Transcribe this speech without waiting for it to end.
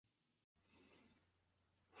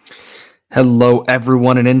Hello,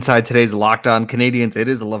 everyone, and inside today's Locked On Canadiens, it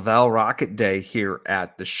is Laval Rocket Day here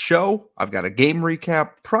at the show. I've got a game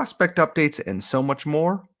recap, prospect updates, and so much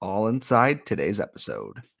more, all inside today's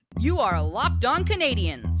episode. You are Locked On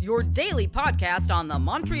Canadiens, your daily podcast on the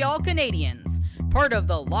Montreal Canadiens, part of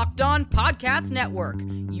the Locked On Podcast Network,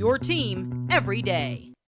 your team every day.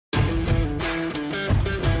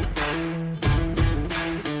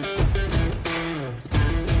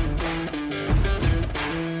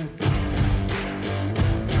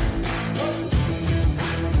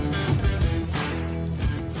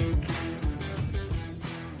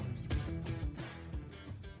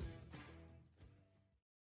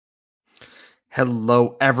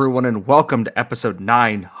 Hello, everyone, and welcome to episode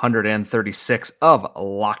 936 of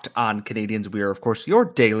Locked On Canadiens. We are, of course, your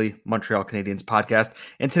daily Montreal Canadiens podcast,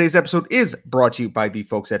 and today's episode is brought to you by the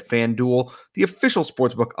folks at FanDuel, the official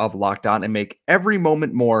sportsbook of Locked On, and make every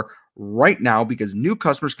moment more right now because new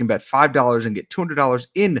customers can bet $5 and get $200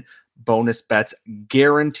 in bonus bets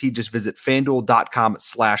guaranteed. Just visit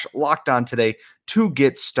FanDuel.com/LockedOn today to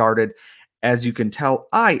get started. As you can tell,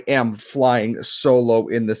 I am flying solo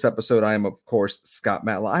in this episode. I am, of course, Scott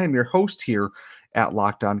Matla. I am your host here at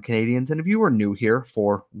Locked On Canadiens. And if you are new here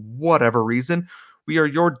for whatever reason, we are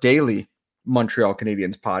your daily Montreal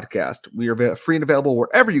Canadiens podcast. We are free and available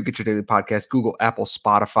wherever you get your daily podcast, Google, Apple,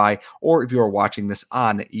 Spotify, or if you are watching this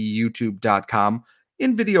on youtube.com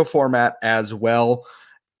in video format as well.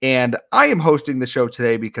 And I am hosting the show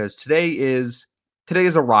today because today is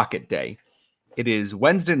a Rocket Day. It is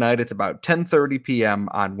Wednesday night. It's about 10:30 p.m.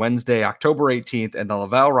 on Wednesday, October 18th, and the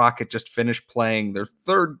Laval Rocket just finished playing their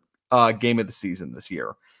third game of the season this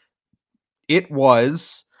year. It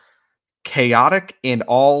was chaotic in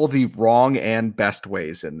all the wrong and best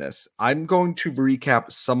ways in this. I'm going to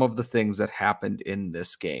recap some of the things that happened in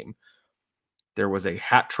this game. There was a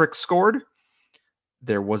hat trick scored.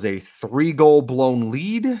 There was a 3-goal blown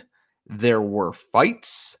lead. There were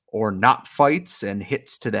fights or not fights and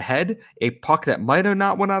hits to the head. A puck that might have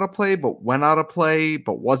not went out of play, but went out of play,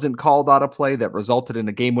 but wasn't called out of play that resulted in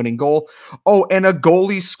a game-winning goal. Oh, and a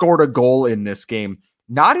goalie scored a goal in this game.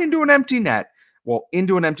 Not into an empty net. Well,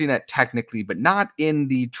 into an empty net technically, but not in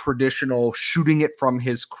the traditional shooting it from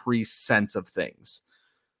his crease sense of things.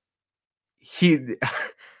 Let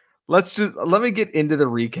me get into the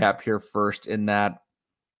recap here first in that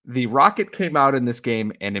the Rocket came out in this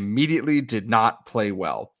game and immediately did not play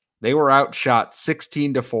well. They were outshot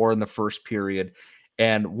 16-4 in the first period.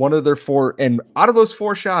 And out of those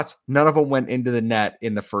 4 shots, none of them went into the net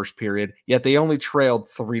in the first period, yet they only trailed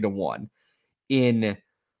 3-1.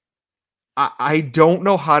 I don't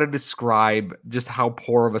know how to describe just how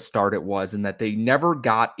poor of a start it was, and that they never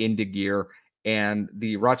got into gear, and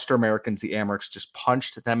the Rochester Americans, the Amerks, just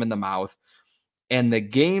punched them in the mouth. And the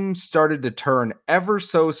game started to turn ever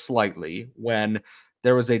so slightly when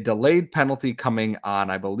there was a delayed penalty coming on.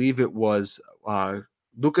 I believe it was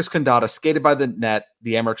Lucas Condata skated by the net,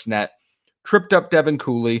 the Amerks net, tripped up Devin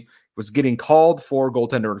Cooley, was getting called for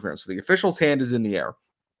goaltender interference. So the official's hand is in the air.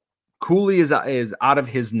 Cooley is out of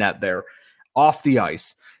his net there, off the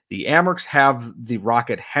ice. The Amerks have the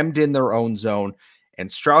Rocket hemmed in their own zone, and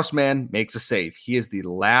Straussman makes a save. He is the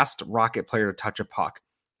last Rocket player to touch a puck.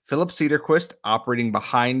 Philip Cederquist, operating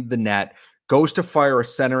behind the net, goes to fire a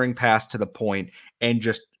centering pass to the point and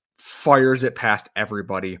just fires it past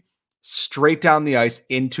everybody, straight down the ice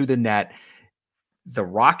into the net. The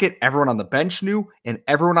Rocket, everyone on the bench knew, and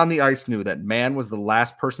everyone on the ice knew that man was the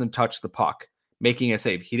last person to touch the puck, making a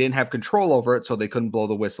save. He didn't have control over it, so they couldn't blow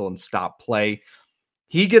the whistle and stop play.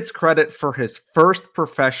 He gets credit for his first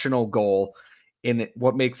professional goal in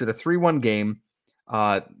what makes it a 3-1 game.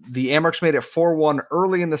 The Amerks made it 4-1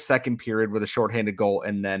 early in the second period with a shorthanded goal,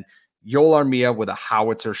 and then Yoel Armia with a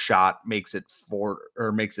howitzer shot makes it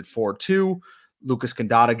 4-2. Lucas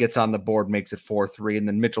Condata gets on the board, makes it 4-3, and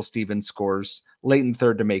then Mitchell Stevens scores late in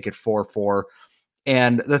third to make it 4-4.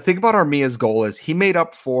 And the thing about Armia's goal is he made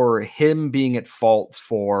up for him being at fault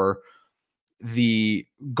for the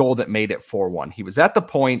goal that made it 4-1. He was at the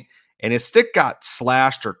point, and his stick got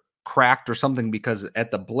slashed or cracked or something because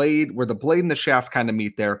at the blade, where the blade and the shaft kind of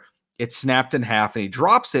meet there, it snapped in half, and he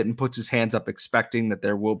drops it and puts his hands up expecting that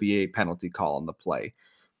there will be a penalty call on the play.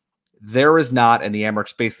 There is not, and the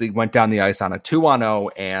Amerks basically went down the ice on a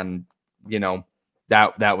 2-on-0, and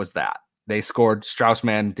that was that. They scored.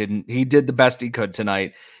 Straussman did the best he could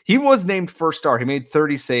tonight. He was named first star. He made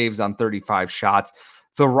 30 saves on 35 shots.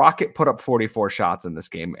 The Rocket put up 44 shots in this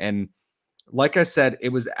game, and like I said, it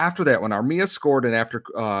was after that when Armia scored and after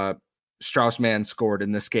Straussman scored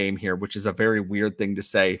in this game here, which is a very weird thing to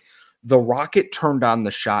say, the Rocket turned on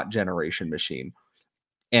the shot generation machine.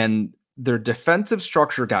 And their defensive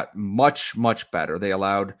structure got much, much better. They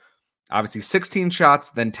allowed obviously 16 shots,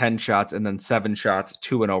 then 10 shots, and then 7 shots,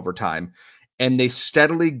 2 in overtime. And they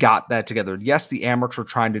steadily got that together. Yes, the Amerks were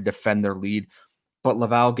trying to defend their lead, but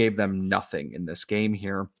Laval gave them nothing in this game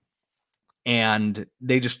here. And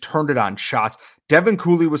they just turned it on shots. Devin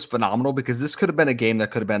Cooley was phenomenal because this could have been a game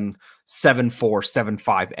that could have been 7-4,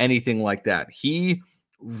 7-5, anything like that. He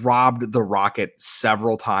robbed the Rocket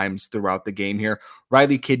several times throughout the game here.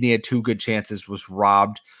 Riley Kidney had 2 good chances, was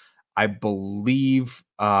robbed. I believe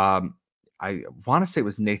I want to say it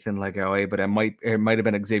was Nathan Legaoe, but it might have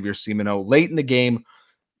been Xavier Simoneau late in the game.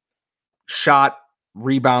 Shot,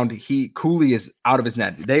 rebound. Cooley is out of his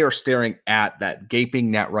net. They are staring at that gaping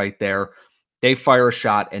net right there. They fire a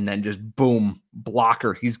shot and then just boom,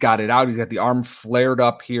 blocker. He's got it out. He's got the arm flared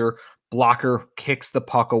up here. Blocker kicks the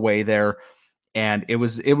puck away there. And it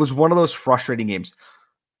was one of those frustrating games.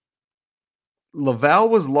 Laval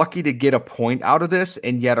was lucky to get a point out of this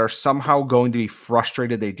and yet are somehow going to be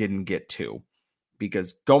frustrated they didn't get 2.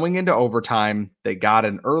 Because going into overtime, they got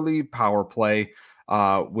an early power play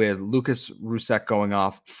with Lucas Rousek going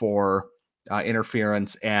off for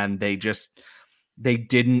interference, and they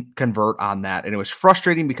didn't convert on that. And it was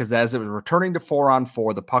frustrating because as it was returning to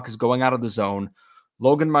 4-on-4, the puck is going out of the zone.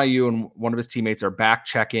 Logan Mailloux and one of his teammates are back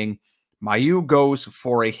checking. Mailloux goes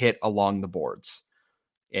for a hit along the boards.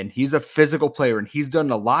 And he's a physical player, and he's done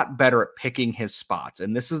a lot better at picking his spots.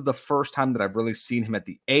 And this is the first time that I've really seen him at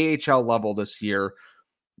the AHL level this year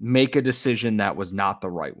make a decision that was not the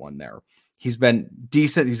right one there. He's been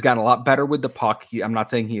decent. He's gotten a lot better with the puck. I'm not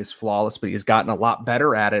saying he is flawless, but he's gotten a lot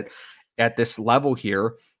better at it at this level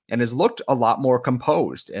here and has looked a lot more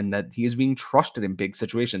composed, and that he is being trusted in big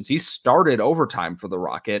situations. He started overtime for the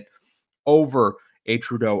Rocket over a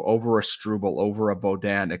Trudeau, over a Struble, over a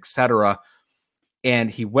Baudin, etc.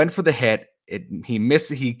 And he went for the hit. He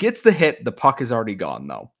misses. He gets the hit. The puck is already gone,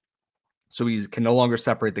 though. So he can no longer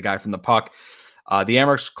separate the guy from the puck. The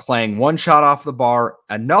Amerks clang one shot off the bar,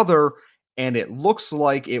 another, and it looks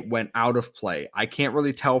like it went out of play. I can't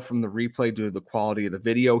really tell from the replay due to the quality of the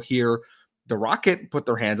video here. The Rocket put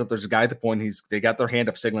their hands up. There's a guy at the point. They got their hand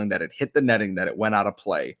up signaling that it hit the netting, that it went out of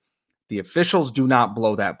play. The officials do not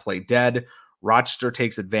blow that play dead. Rochester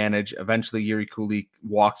takes advantage. Eventually, Yuri Cooley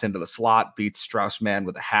walks into the slot, beats Straussman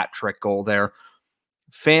with a hat trick goal there.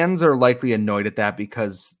 Fans are likely annoyed at that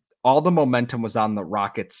because all the momentum was on the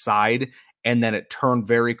Rockets' side, and then it turned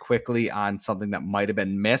very quickly on something that might have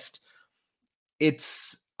been missed.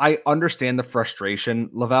 I understand the frustration.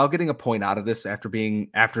 Laval getting a point out of this after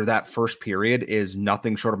that first period is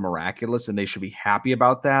nothing short of miraculous, and they should be happy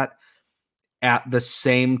about that. At the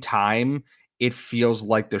same time, it feels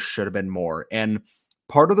like there should have been more. And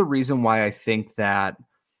part of the reason why I think that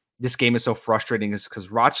this game is so frustrating is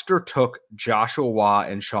because Rochester took Joshua Waugh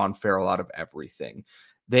and Sean Farrell out of everything.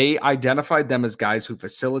 They identified them as guys who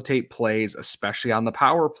facilitate plays, especially on the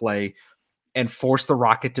power play, and force the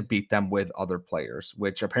Rocket to beat them with other players,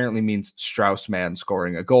 which apparently means Straussman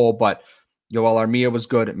scoring a goal. But Yoel Armia was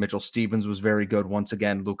good. Mitchell Stevens was very good. Once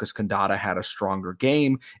again, Lucas Condata had a stronger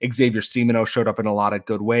game. Xavier Simoneau showed up in a lot of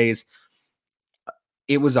good ways.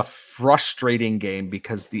 It was a frustrating game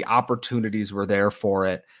because the opportunities were there for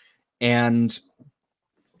it. And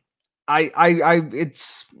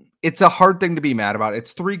it's a hard thing to be mad about.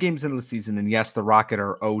 It's 3 games into the season, and yes, the Rocket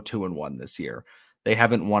are 0-2-1 this year. They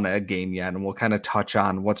haven't won a game yet, and we'll kind of touch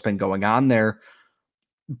on what's been going on there.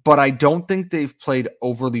 But I don't think they've played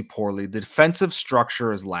overly poorly. The defensive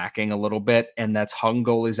structure is lacking a little bit, and that's hung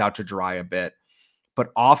goalies out to dry a bit.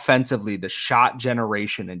 But offensively, the shot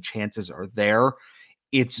generation and chances are there.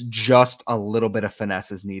 It's just a little bit of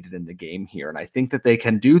finesse is needed in the game here. And I think that they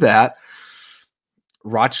can do that.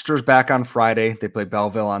 Rochester's back on Friday. They play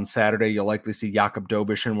Belleville on Saturday. You'll likely see Jakob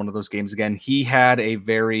Dobish in one of those games again. He had a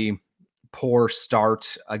very poor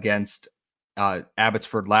start against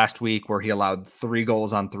Abbotsford last week where he allowed 3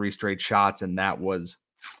 goals on 3 straight shots, and that was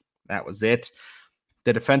it.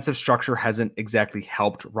 The defensive structure hasn't exactly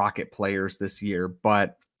helped Rocket players this year,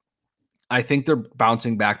 but I think they're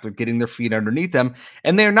bouncing back. They're getting their feet underneath them,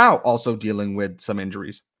 and they're now also dealing with some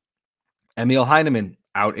injuries. Emil Heineman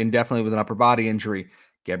out indefinitely with an upper body injury.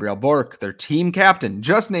 Gabriel Bork, their team captain,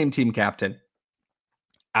 just named team captain,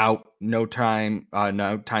 out. No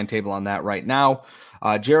timetable on that right now.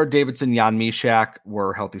 Jared Davidson, Jan Mishak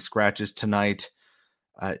were healthy scratches tonight.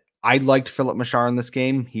 I liked Philip Machar in this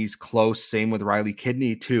game. He's close. Same with Riley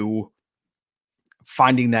Kidney to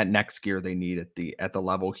finding that next gear they need at the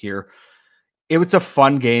level here. It was a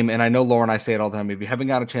fun game, and I know Laura and I say it all the time. If you haven't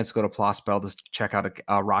got a chance to go to Place Bell to check out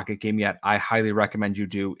a Rocket game yet, I highly recommend you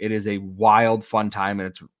do. It is a wild, fun time, and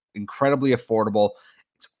it's incredibly affordable.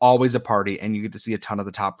 It's always a party, and you get to see a ton of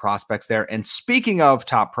the top prospects there. And speaking of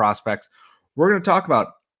top prospects, we're going to talk about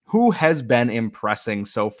who has been impressing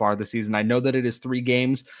so far this season. I know that it is 3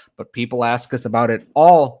 games, but people ask us about it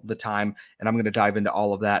all the time, and I'm going to dive into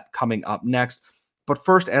all of that coming up next. But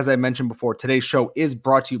first, as I mentioned before, today's show is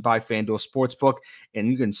brought to you by FanDuel Sportsbook, and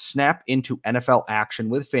you can snap into NFL action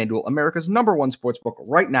with FanDuel, America's #1 sportsbook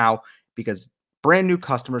right now, because brand new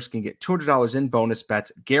customers can get $200 in bonus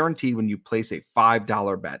bets guaranteed when you place a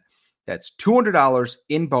 $5 bet. That's $200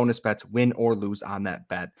 in bonus bets, win or lose on that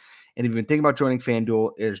bet. And if you've been thinking about joining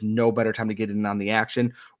FanDuel, there's no better time to get in on the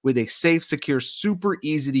action with a safe, secure, super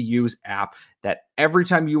easy to use app that every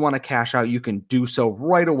time you want to cash out, you can do so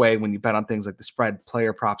right away when you bet on things like the spread,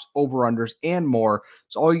 player props, over-unders, and more.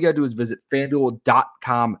 So all you got to do is visit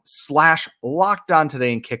FanDuel.com/lockedon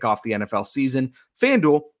today and kick off the NFL season.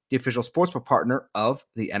 FanDuel, the official sportsbook partner of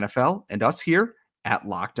the NFL and us here at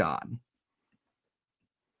Locked On.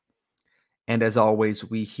 And as always,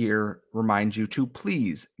 we here remind you to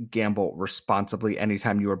please gamble responsibly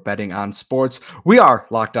anytime you are betting on sports. We are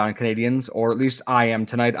Locked On Canadiens, or at least I am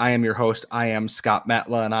tonight. I am your host. I am Scott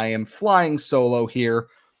Matla, and I am flying solo here.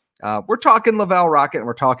 We're talking Laval Rocket, and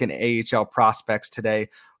we're talking AHL prospects today.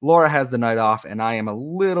 Laura has the night off, and I am a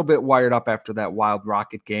little bit wired up after that Wild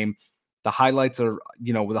Rocket game. The highlights are,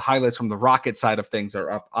 the highlights from the Rocket side of things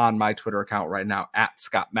are up on my Twitter account right now, at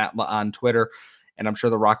Scott Matla on Twitter. And I'm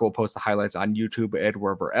sure the Rocket will post the highlights on YouTube and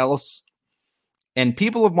wherever else. And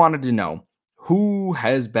people have wanted to know who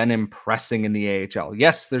has been impressing in the AHL.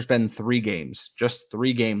 Yes, there's been 3 games, just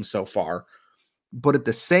 3 games so far. But at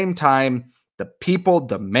the same time, the people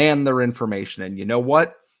demand their information. And you know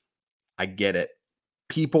what? I get it.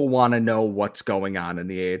 People want to know what's going on in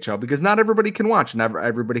the AHL because not everybody can watch. Not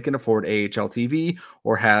everybody can afford AHL TV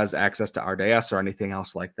or has access to RDS or anything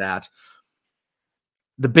else like that.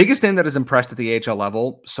 The biggest name that has impressed at the AHL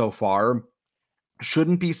level so far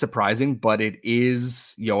shouldn't be surprising, but it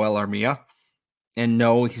is Yoel Armia. And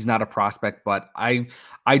no, he's not a prospect, but I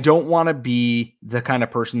don't want to be the kind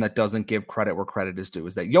of person that doesn't give credit where credit is due.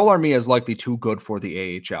 Is that Yoel Armia is likely too good for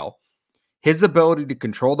the AHL. His ability to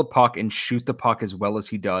control the puck and shoot the puck as well as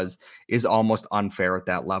he does is almost unfair at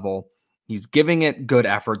that level. He's giving it good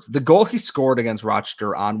efforts. The goal he scored against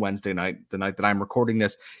Rochester on Wednesday night, the night that I'm recording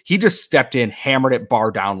this, he just stepped in, hammered it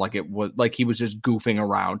bar down like he was just goofing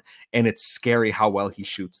around, and it's scary how well he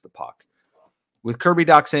shoots the puck. With Kirby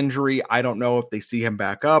Dach's injury, I don't know if they see him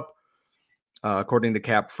back up. According to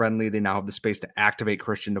Cap Friendly, they now have the space to activate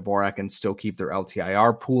Christian Dvorak and still keep their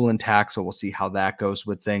LTIR pool intact, so we'll see how that goes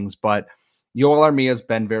with things. But Yoel Armia has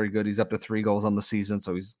been very good. He's up to 3 goals on the season,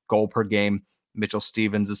 so he's goal per game. Mitchell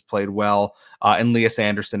Stevens has played well, and Elias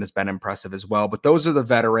Anderson has been impressive as well. But those are the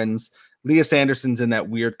veterans. Elias Anderson's in that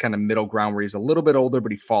weird kind of middle ground where he's a little bit older,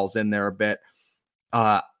 but he falls in there a bit.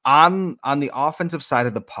 On the offensive side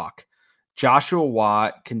of the puck, Joshua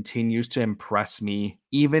Watt continues to impress me,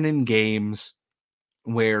 even in games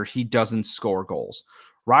where he doesn't score goals.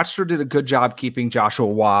 Rochester did a good job keeping Joshua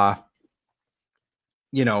Watt,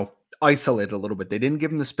 isolated a little bit. They didn't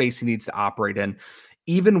give him the space he needs to operate in.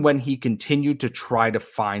 Even when he continued to try to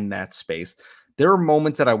find that space, there are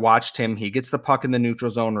moments that I watched him. He gets the puck in the neutral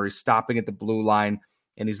zone or he's stopping at the blue line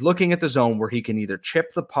and he's looking at the zone where he can either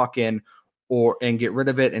chip the puck in and get rid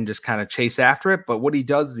of it and just kind of chase after it. But what he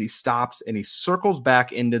does is he stops and he circles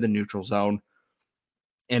back into the neutral zone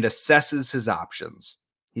and assesses his options.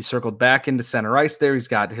 He circled back into center ice there. He's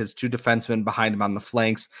got his 2 defensemen behind him on the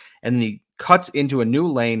flanks, and then he cuts into a new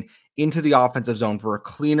lane into the offensive zone for a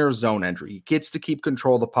cleaner zone entry. He gets to keep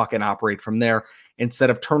control of the puck and operate from there instead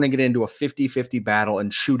of turning it into a 50-50 battle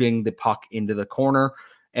and shooting the puck into the corner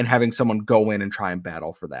and having someone go in and try and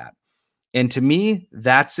battle for that. And to me,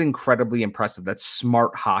 that's incredibly impressive. That's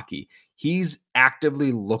smart hockey. He's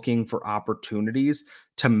actively looking for opportunities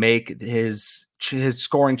to make his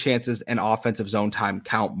scoring chances and offensive zone time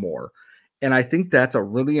count more. And I think that's a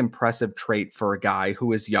really impressive trait for a guy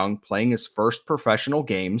who is young, playing his first professional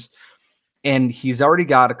games. And he's already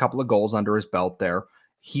got a couple of goals under his belt there.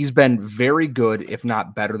 He's been very good, if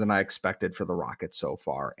not better than I expected for the Rockets so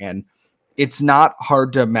far. And it's not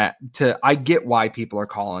hard to I get why people are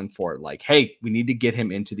calling for it. Like, hey, we need to get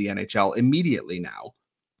him into the NHL immediately now.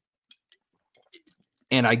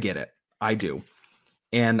 And I get it. I do.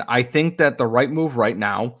 And I think that the right move right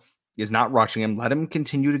now is not rushing him. Let him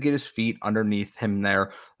continue to get his feet underneath him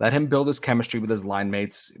there. Let him build his chemistry with his line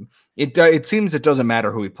mates. It seems it doesn't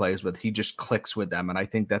matter who he plays with. He just clicks with them. And I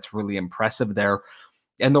think that's really impressive there.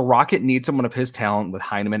 And the Rocket needs someone of his talent with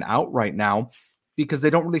Heineman out right now because they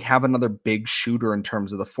don't really have another big shooter in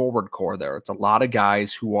terms of the forward core there. It's a lot of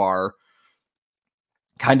guys who are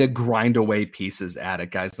kind of grind away pieces at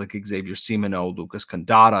it. Guys like Xavier Simoneau, Lucas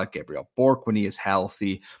Condata, Gabriel Bork when he is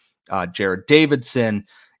healthy, Jared Davidson.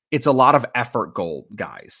 It's a lot of effort goal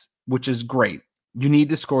guys, which is great. You need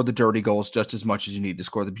to score the dirty goals just as much as you need to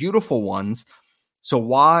score the beautiful ones. So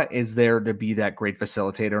why is there to be that great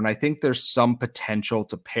facilitator? And I think there's some potential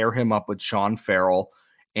to pair him up with Sean Farrell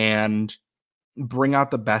and bring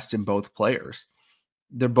out the best in both players.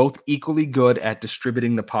 They're both equally good at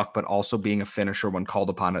distributing the puck, but also being a finisher when called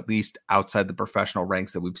upon, at least outside the professional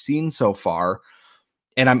ranks that we've seen so far.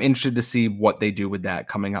 And I'm interested to see what they do with that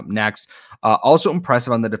coming up next. Also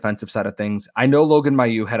impressive on the defensive side of things. I know Logan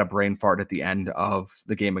Mailloux had a brain fart at the end of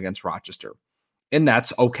the game against Rochester, and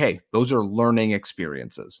that's okay. Those are learning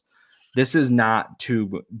experiences. This is not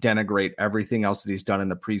to denigrate everything else that he's done in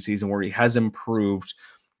the preseason where he has improved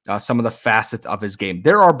some of the facets of his game.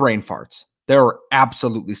 There are brain farts. There are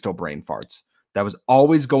absolutely still brain farts. That was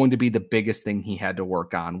always going to be the biggest thing he had to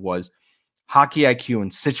work on was hockey IQ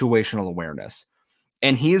and situational awareness.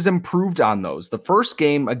 And he has improved on those. The first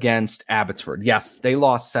game against Abbotsford, yes, they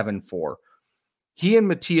lost 7-4. He and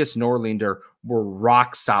Matthias Norlinder were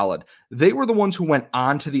rock solid. They were the ones who went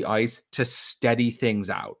onto the ice to steady things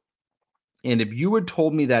out. And if you had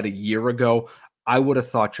told me that a year ago, I would have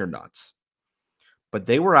thought you're nuts. But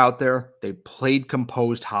they were out there. They played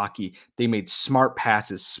composed hockey. They made smart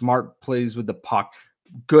passes, smart plays with the puck.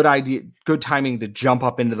 Good idea, good timing to jump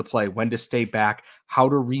up into the play, when to stay back, how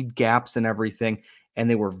to read gaps and everything. And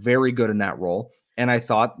they were very good in that role. And I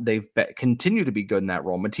thought they've continued to be good in that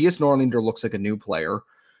role. Matthias Norlinder looks like a new player.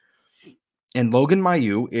 And Logan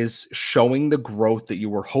Mailloux is showing the growth that you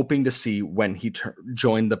were hoping to see when he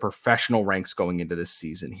joined the professional ranks going into this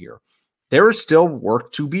season here. There is still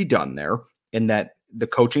work to be done there in that the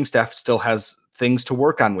coaching staff still has things to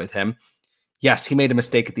work on with him. Yes, he made a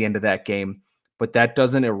mistake at the end of that game, but that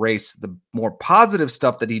doesn't erase the more positive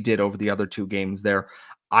stuff that he did over the other two games there.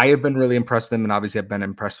 I have been really impressed with him, and obviously I've been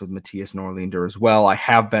impressed with Matthias Norlinder as well. I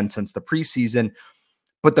have been since the preseason,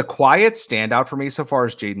 but the quiet standout for me so far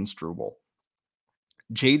is Jaden Struble.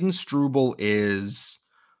 Jaden Struble is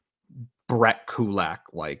Brett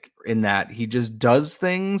Kulak-like in that he just does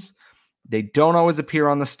things. They don't always appear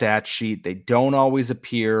on the stat sheet. They don't always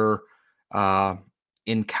appear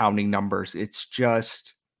in counting numbers. It's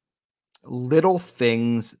just little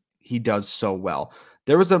things he does so well.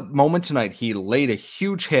 There was a moment tonight he laid a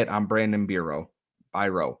huge hit on Brandon Biro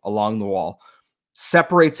along the wall,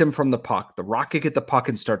 separates him from the puck. The Rocket get the puck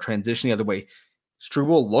and start transitioning the other way.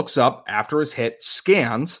 Struble looks up after his hit,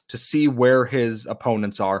 scans to see where his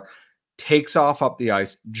opponents are, takes off up the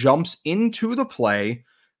ice, jumps into the play,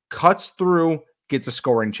 cuts through, gets a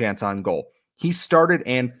scoring chance on goal. He started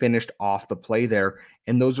and finished off the play there,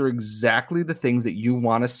 and those are exactly the things that you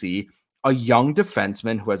want to see a young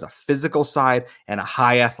defenseman who has a physical side and a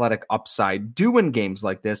high athletic upside do in games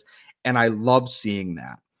like this, and I love seeing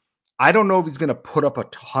that. I don't know if he's going to put up a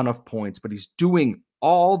ton of points, but he's doing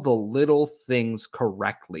all the little things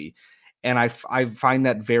correctly, and I find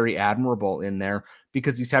that very admirable in there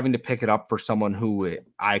because he's having to pick it up for someone who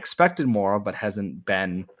I expected more of but hasn't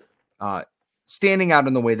been standing out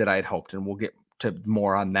in the way that I had hoped, and we'll get to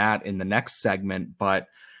more on that in the next segment, but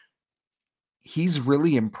he's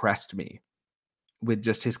really impressed me with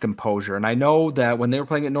just his composure. And I know that when they were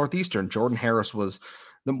playing at Northeastern, Jordan Harris was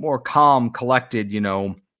the more calm, collected,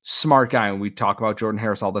 smart guy. And we talk about Jordan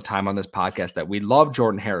Harris all the time on this podcast, that we love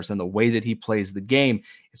Jordan Harris and the way that he plays the game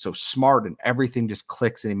is so smart and everything just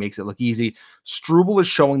clicks and he makes it look easy. Struble is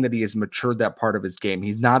showing that he has matured that part of his game.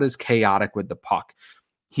 He's not as chaotic with the puck.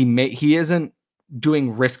 He isn't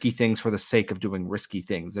doing risky things for the sake of doing risky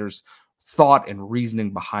things. There's thought and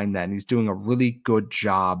reasoning behind that, and he's doing a really good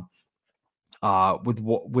job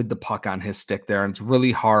with the puck on his stick there. And it's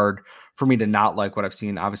really hard for me to not like what I've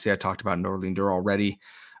seen. Obviously, I talked about Norlinder already.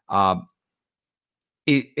 And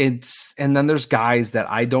then there's guys that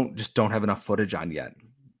I don't have enough footage on yet.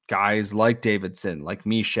 Guys like Davidson, like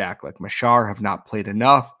Mishak, like Mashar have not played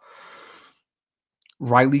enough.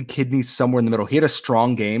 Riley Kidney's somewhere in the middle. He had a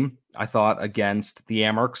strong game, I thought, against the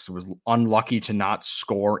Amherst. Was unlucky to not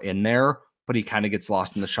score in there, but he kind of gets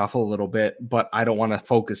lost in the shuffle a little bit. But I don't want to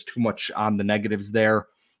focus too much on the negatives there.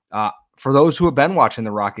 For those who have been watching the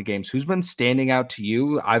Rocket games, who's been standing out to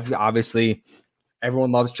you?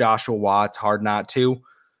 Everyone loves Joshua Watt. It's hard not to.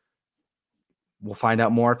 We'll find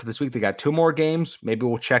out more after this week. They got 2 more games. Maybe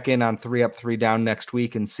we'll check in on 3 up, 3 down next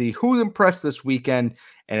week and see who impressed this weekend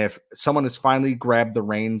and if someone has finally grabbed the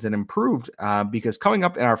reins and improved. Because coming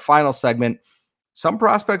up in our final segment, some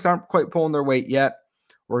prospects aren't quite pulling their weight yet.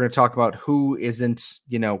 We're going to talk about who isn't,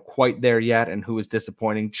 quite there yet and who is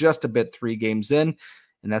disappointing just a bit 3 games in.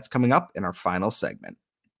 And that's coming up in our final segment.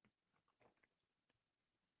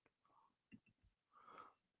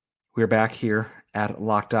 We're back here at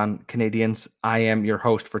Locked On Canadiens. I am your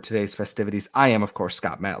host for today's festivities. I am, of course,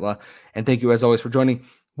 Scott Matla. And thank you, as always, for joining.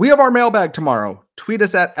 We have our mailbag tomorrow. Tweet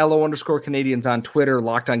us at LO_Canadiens on Twitter,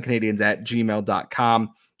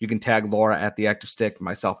 lockedoncanadiens@gmail.com. You can tag Laura at The Active Stick,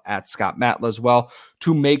 myself at Scott Matla as well,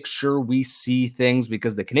 to make sure we see things,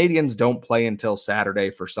 because the Canadiens don't play until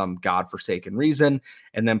Saturday for some godforsaken reason,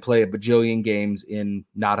 and then play a bajillion games in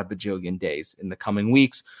not a bajillion days in the coming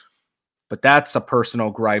weeks. But that's a personal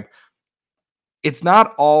gripe. It's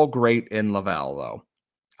not all great in Laval, though.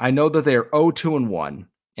 I know that they're 0-2-1,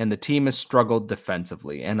 and the team has struggled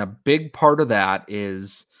defensively. And a big part of that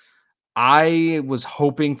is I was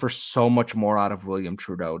hoping for so much more out of William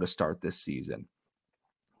Trudeau to start this season.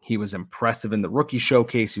 He was impressive in the rookie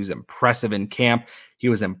showcase. He was impressive in camp. He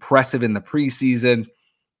was impressive in the preseason,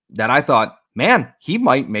 that I thought, man, he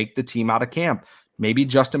might make the team out of camp. Maybe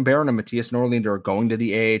Justin Barron and Matthias Norlinder are going to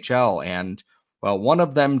the AHL, and well, one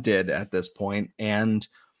of them did at this point, and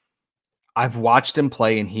I've watched him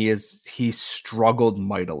play, and he struggled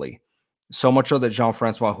mightily. So much so that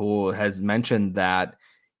Jean-Francois Houle has mentioned that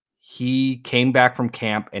he came back from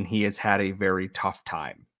camp and he has had a very tough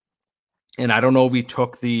time. And I don't know if he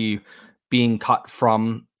took the being cut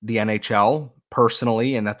from the NHL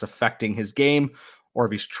personally, and that's affecting his game, or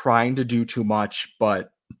if he's trying to do too much,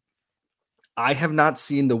 but I have not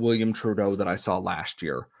seen the William Trudeau that I saw last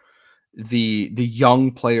year. The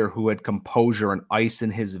young player who had composure and ice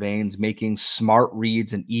in his veins, making smart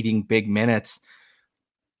reads and eating big minutes.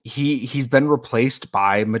 He's been replaced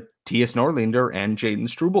by Matthias Norlinder and Jaden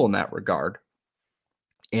Struble in that regard.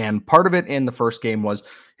 And part of it in the first game was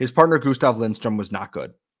his partner Gustav Lindstrom was not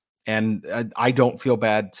good. And I don't feel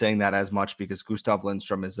bad saying that as much, because Gustav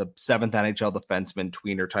Lindstrom is a 7th NHL defenseman,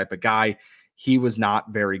 tweener type of guy. He was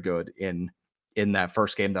not very good in that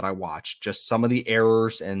first game that I watched. Just some of the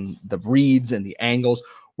errors and the reads and the angles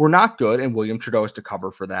were not good, and William Trudeau has to cover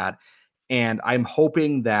for that. And I'm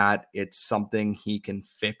hoping that it's something he can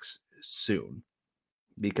fix soon,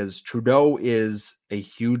 because Trudeau is a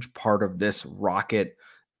huge part of this Rocket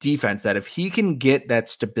defense, that if he can get that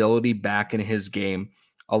stability back in his game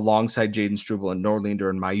alongside Jaden Struble and Norlinder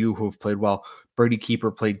and Mailloux, who have played well, Brady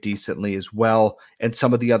Keeper played decently as well, and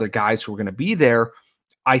some of the other guys who are going to be there,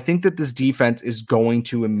 I think that this defense is going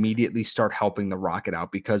to immediately start helping the Rocket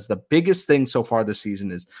out, because the biggest thing so far this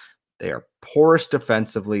season is they are porous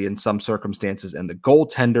defensively in some circumstances, and the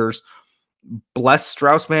goaltenders, bless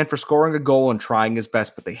Strauss-Mann for scoring a goal and trying his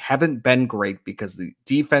best, but they haven't been great because the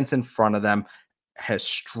defense in front of them has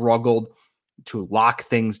struggled to lock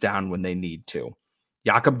things down when they need to.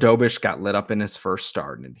 Jakub Dobiš got lit up in his first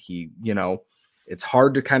start, and he, it's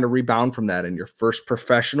hard to kind of rebound from that in your first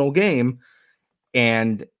professional game.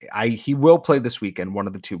 And he will play this weekend, one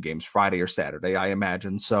of the two games, Friday or Saturday, I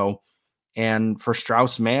imagine. So, and for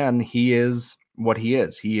Strauss-Mann, he is what he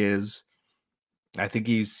is. He is, I think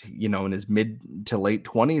he's, in his mid to late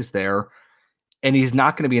 20s there, and he's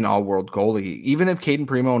not going to be an all-world goalie. Even if Caden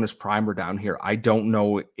Primo and his prime are down here, I don't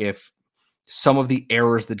know if some of the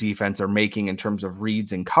errors the defense are making in terms of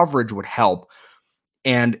reads and coverage would help.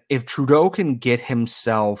 And if Trudeau can get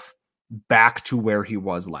himself back to where he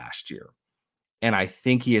was last year, and I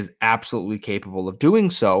think he is absolutely capable of doing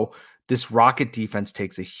so, this Rocket defense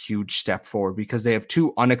takes a huge step forward, because they have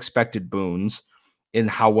two unexpected boons in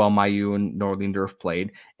how well Mailloux and Norlinder have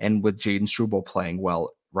played, and with Jaden Struble playing well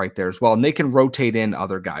right there as well. And they can rotate in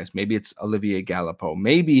other guys. Maybe it's Olivier Galipeau.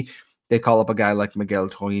 Maybe they call up a guy like Miguel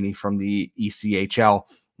Toini from the ECHL.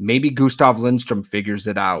 Maybe Gustav Lindstrom figures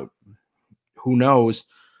it out. Who knows?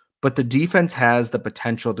 But the defense has the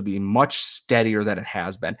potential to be much steadier than it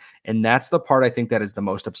has been. And that's the part I think that is the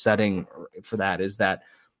most upsetting for that, is that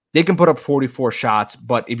they can put up 44 shots,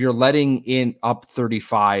 but if you're letting in up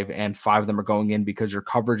 35 and 5 of them are going in because your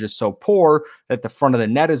coverage is so poor that the front of the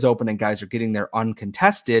net is open and guys are getting there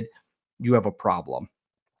uncontested, you have a problem.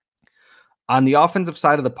 On the offensive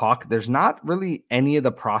side of the puck, there's not really any of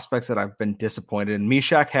the prospects that I've been disappointed in.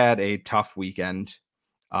 Mishak had a tough weekend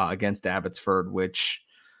against Abbotsford, which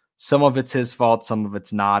some of it's his fault, some of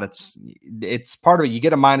it's not. It's part of it. You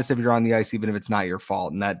get a minus if you're on the ice, even if it's not your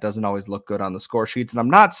fault, and that doesn't always look good on the score sheets. And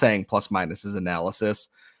I'm not saying plus minus is analysis,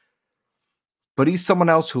 but he's someone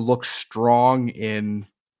else who looks strong in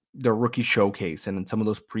the rookie showcase and in some of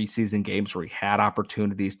those preseason games where he had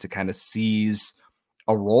opportunities to kind of seize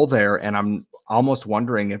a role there. And I'm almost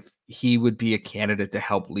wondering if he would be a candidate to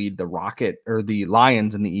help lead the Rocket or the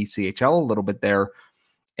Lions in the ECHL a little bit there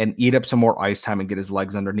and eat up some more ice time and get his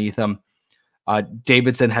legs underneath him.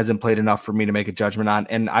 Davidson hasn't played enough for me to make a judgment on.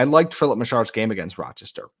 And I liked Philip Michar's game against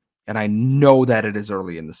Rochester. And I know that it is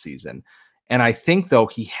early in the season. And I think, though,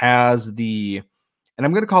 he has and and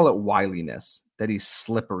I'm going to call it wiliness, that he's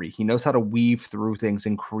slippery. He knows how to weave through things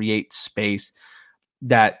and create space.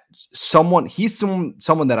 That he's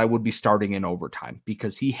someone that I would be starting in overtime,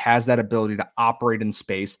 because he has that ability to operate in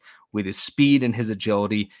space with his speed and his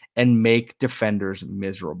agility and make defenders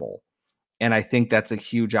miserable. And I think that's a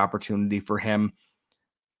huge opportunity for him.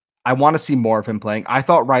 I want to see more of him playing. I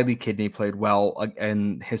thought Riley Kidney played well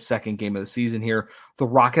in his second game of the season here. The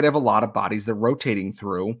Rocket have a lot of bodies they're rotating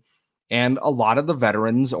through, and a lot of the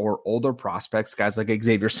veterans or older prospects, guys like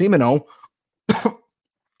Xavier Simoneau,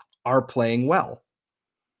 are playing well.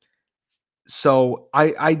 So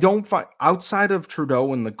I don't find, outside of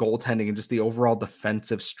Trudeau and the goaltending and just the overall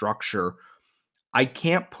defensive structure, I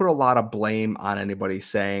can't put a lot of blame on anybody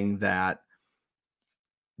saying that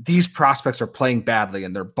these prospects are playing badly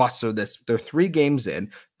and they're busts or this. They're 3 games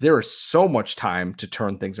in. There is so much time to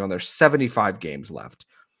turn things around. There's 75 games left.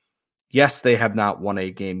 Yes, they have not won a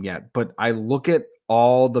game yet, but I look at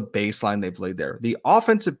all the baseline they played there. The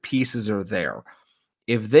offensive pieces are there.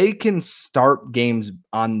 If they can start games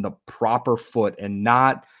on the proper foot and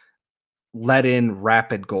not let in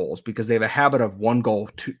rapid goals, because they have a habit of 1 goal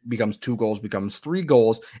becomes 2 goals, becomes 3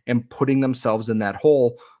 goals, and putting themselves in that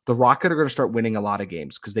hole, the Rocket are going to start winning a lot of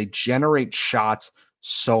games because they generate shots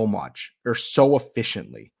so much or so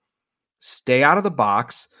efficiently. Stay out of the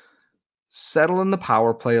box, settle in the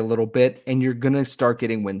power play a little bit, and you're going to start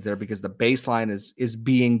getting wins there because the baseline is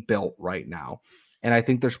being built right now. And I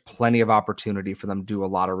think there's plenty of opportunity for them to do a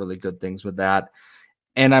lot of really good things with that.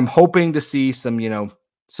 And I'm hoping to see some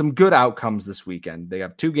good outcomes this weekend. They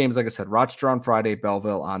have 2 games, like I said, Rochester on Friday,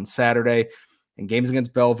 Belleville on Saturday. And games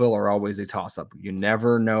against Belleville are always a toss-up. You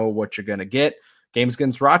never know what you're going to get. Games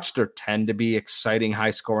against Rochester tend to be exciting,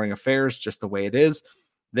 high-scoring affairs, just the way it is.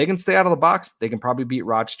 They can stay out of the box. They can probably beat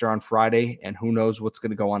Rochester on Friday, and who knows what's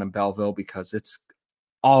going to go on in Belleville, because it's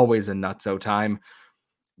always a nutso time.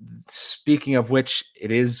 Speaking of which, it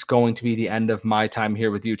is going to be the end of my time here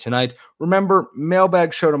with you tonight. Remember,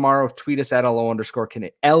 mailbag show tomorrow. Tweet us at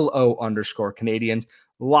LO_Canadians,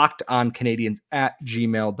 locked on Canadians at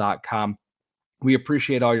gmail.com. We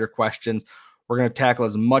appreciate all your questions. We're going to tackle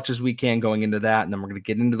as much as we can going into that, and then we're going to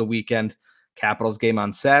get into the weekend. Capitals game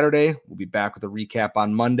on Saturday. We'll be back with a recap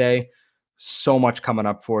on Monday. So much coming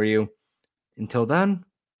up for you. Until then,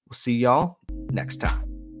 we'll see y'all next time.